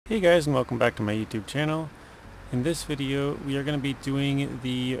Hey guys, and welcome back to my YouTube channel. In this video we are going to be doing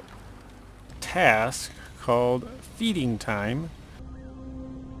the task called Feeding Time.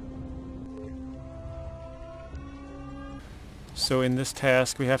 So in this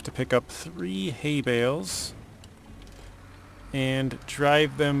task we have to pick up 3 hay bales and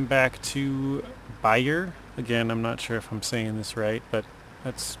drive them back to Bayer. Again, I'm not sure if I'm saying this right, but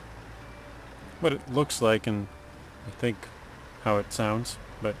that's what it looks like and I think how it sounds.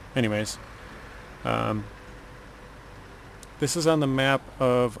 But anyways, this is on the map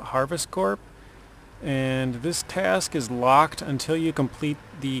of Harvestcorp, and this task is locked until you complete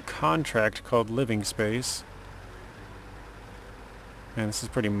the contract called Living Space. And this is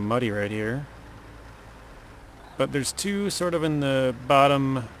pretty muddy right here. But there's 2 sort of in the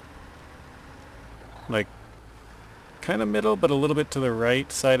bottom, like kind of middle, but a little bit to the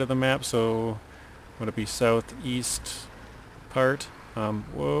right side of the map, so would it be southeast part?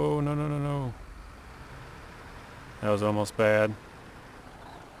 Whoa, no. That was almost bad.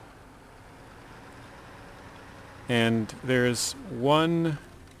 And there's one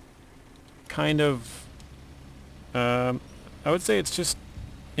kind of, I would say it's just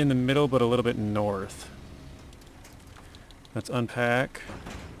in the middle, but a little bit north. Let's unpack,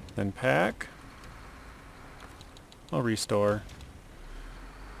 then pack. I'll restore.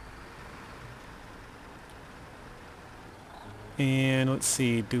 And let's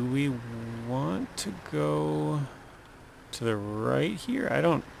see, do we want to go to the right here?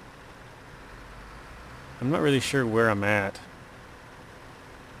 I'm not really sure where I'm at.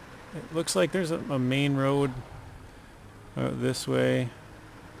 It looks like there's a main road this way.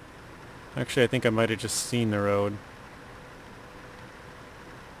 Actually, I think I might have just seen the road.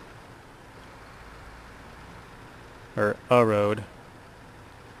 Or a road.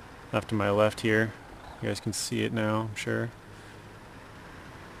 Off to my left here. You guys can see it now, I'm sure.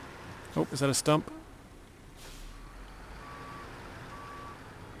 Oh, is that a stump?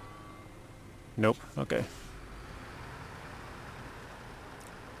 Nope. Okay.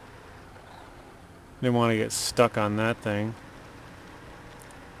 Didn't want to get stuck on that thing.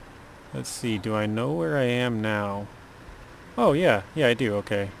 Let's see, do I know where I am now? Oh yeah, I do,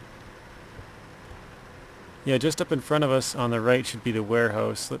 okay. Yeah, just up in front of us on the right should be the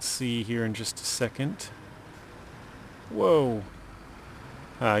warehouse. Let's see here in just a second. Whoa!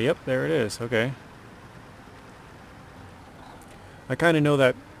 Yep, there it is. Okay. I kind of know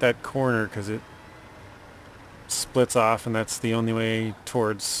that corner because it splits off and that's the only way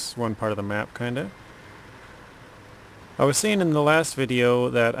towards one part of the map, kind of. I was saying in the last video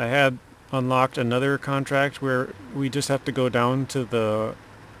that I had unlocked another contract where we just have to go down to the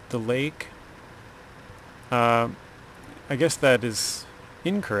lake. I guess that is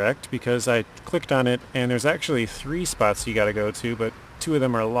incorrect because I clicked on it and there's actually 3 spots you gotta go to, but 2 of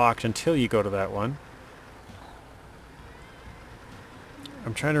them are locked until you go to that one.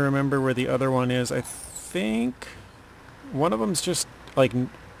 I'm trying to remember where the other one is. I think one of them's just like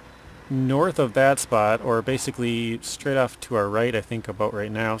north of that spot, or basically straight off to our right, I think about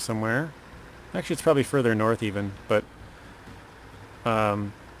right now somewhere. Actually, it's probably further north even, but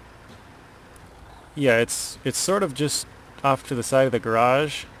yeah, it's sort of just off to the side of the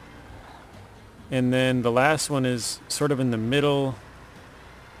garage. And then the last one is sort of in the middle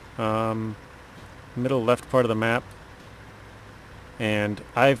middle left part of the map, and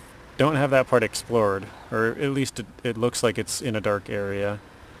I don't have that part explored, or at least it looks like it's in a dark area.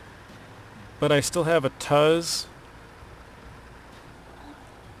 But I still have a Tuz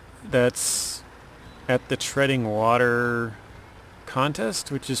that's at the Treading Water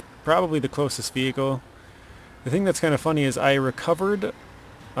contest, which is probably the closest vehicle. The thing that's kind of funny is I recovered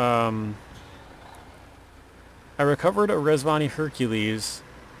a Rezvani Hercules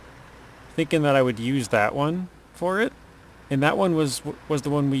thinking that I would use that one for it, and that one was the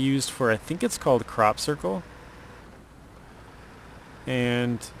one we used for, I think it's called Crop Circle.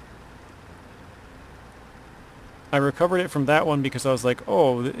 And I recovered it from that one because I was like,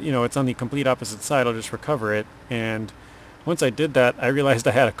 oh, you know, it's on the complete opposite side, I'll just recover it. And once I did that, I realized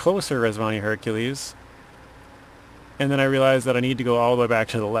I had a closer Rezvani Hercules, and then I realized that I need to go all the way back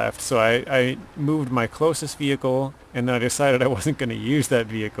to the left, so I moved my closest vehicle, and then I decided I wasn't going to use that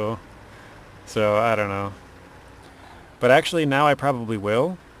vehicle. So, I don't know. But actually, now I probably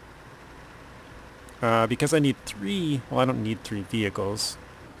will. Because I need 3... Well, I don't need 3 vehicles.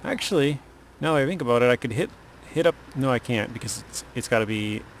 Actually, now that I think about it, I could hit up... No, I can't, because it's got to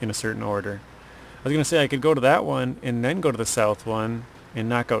be in a certain order. I was going to say I could go to that one, and then go to the south one, and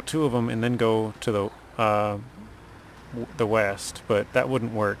knock out 2 of them, and then go to the west. But that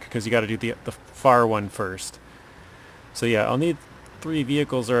wouldn't work, because you got to do the far one first. So yeah, I'll need 3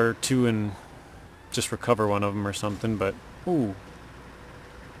 vehicles or 2 and just recover one of them or something, but ooh,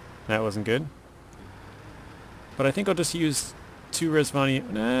 that wasn't good. But I think I'll just use 2 Rezvani.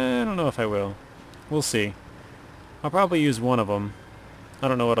 Nah, I don't know if I will. We'll see. I'll probably use one of them. I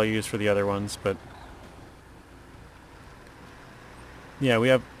don't know what I'll use for the other ones, but yeah, we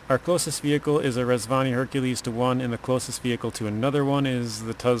have our closest vehicle is a Rezvani Hercules to 1, and the closest vehicle to another one is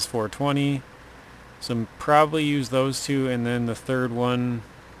the Tuz 420. So I'm probably use those 2, and then the third one,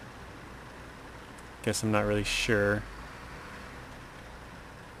 guess I'm not really sure.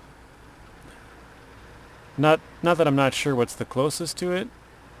 Not that I'm not sure what's the closest to it,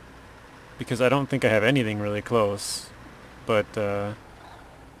 because I don't think I have anything really close, but I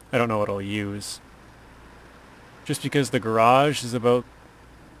don't know what I'll use. Just because the garage is about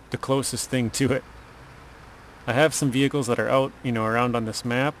the closest thing to it. I have some vehicles that are out, you know, around on this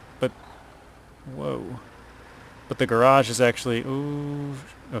map, but whoa. But the garage is actually, ooh,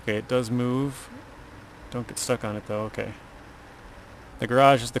 okay, it does move. Don't get stuck on it though, okay. The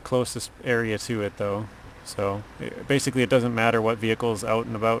garage is the closest area to it though, so basically it doesn't matter what vehicle is out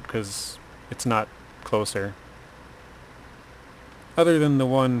and about because it's not closer. Other than the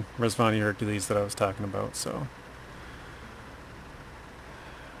one Rezvani Hercules that I was talking about, so.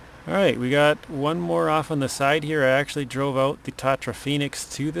 Alright, we got one more off on the side here. I actually drove out the Tatra Phoenix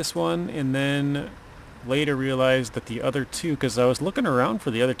to this one, and then later realized that the other 2, because I was looking around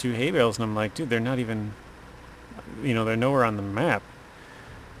for the other 2 hay bales, and I'm like, dude, they're not even, you know, they're nowhere on the map.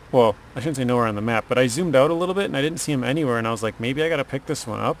 Well, I shouldn't say nowhere on the map, but I zoomed out a little bit, and I didn't see them anywhere, and I was like, maybe I gotta pick this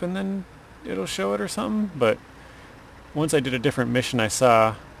one up, and then it'll show it or something, but once I did a different mission, I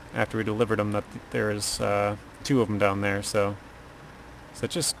saw, after we delivered them, that there is 2 of them down there, so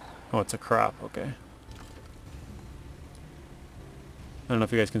just... Oh, it's a crop, okay. I don't know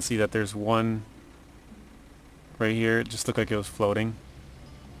if you guys can see that there's one right here. It just looked like it was floating.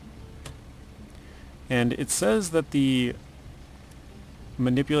 And it says that the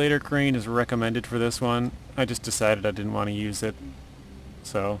manipulator crane is recommended for this one. I just decided I didn't want to use it,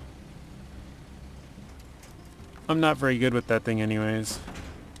 so I'm not very good with that thing anyways.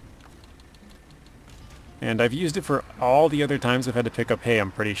 And I've used it for all the other times I've had to pick up hay,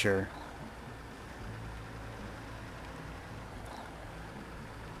 I'm pretty sure.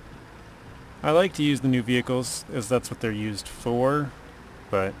 I like to use the new vehicles, as that's what they're used for,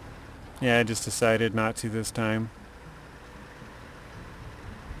 but yeah, I just decided not to this time.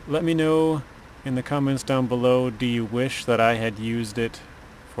 Let me know in the comments down below, do you wish that I had used it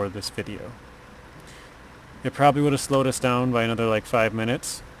for this video? It probably would have slowed us down by another like 5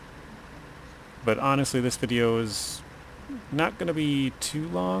 minutes. But honestly, this video is not going to be too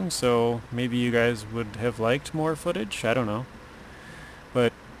long, so maybe you guys would have liked more footage. I don't know.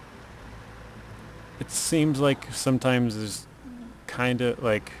 But it seems like sometimes there's kind of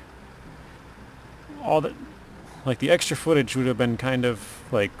like all that, like the extra footage would have been kind of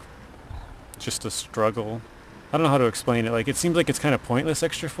like just a struggle. I don't know how to explain it. Like it seems like it's kind of pointless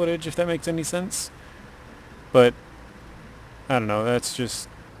extra footage, if that makes any sense. But I don't know, that's just...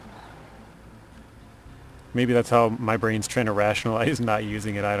 Maybe that's how my brain's trying to rationalize not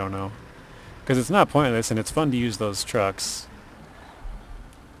using it, I don't know. Because it's not pointless and it's fun to use those trucks.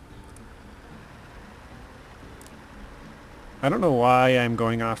 I don't know why I'm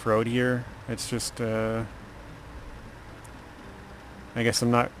going off-road here. It's just, I guess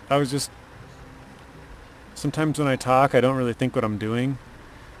I'm not... I was just... Sometimes when I talk, I don't really think what I'm doing.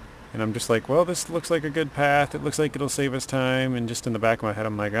 And I'm just like, well, this looks like a good path. It looks like it'll save us time. And just in the back of my head,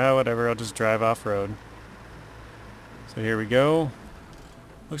 I'm like, oh, whatever, I'll just drive off-road. So here we go.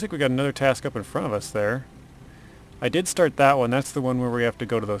 Looks like we got another task up in front of us there. I did start that one. That's the one where we have to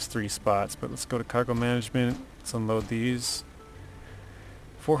go to those 3 spots. But let's go to cargo management. Let's unload these.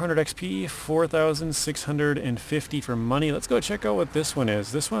 400 XP, 4,650 for money. Let's go check out what this one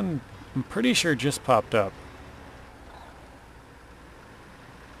is. This one, I'm pretty sure just popped up.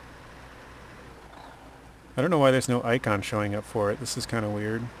 I don't know why there's no icon showing up for it. This is kind of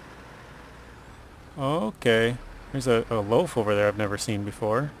weird. Okay. There's a loaf over there I've never seen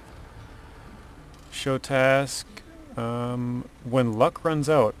before. Show task. When luck runs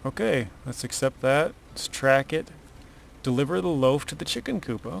out. Okay, let's accept that. Let's track it. Deliver the loaf to the chicken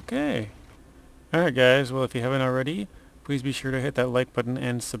coop. Okay. Alright guys, well if you haven't already, please be sure to hit that like button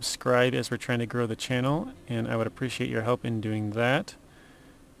and subscribe as we're trying to grow the channel, and I would appreciate your help in doing that.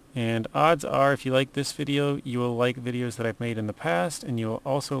 And odds are, if you like this video, you will like videos that I've made in the past, and you will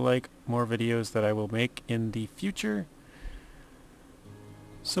also like more videos that I will make in the future.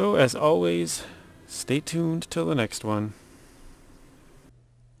 So, as always, stay tuned till the next one.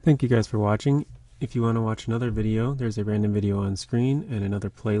 Thank you guys for watching. If you want to watch another video, there's a random video on screen and another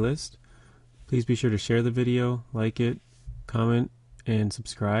playlist. Please be sure to share the video, like it, comment, and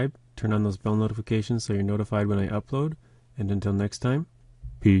subscribe. Turn on those bell notifications so you're notified when I upload. And until next time,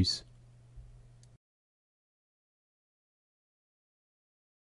 peace.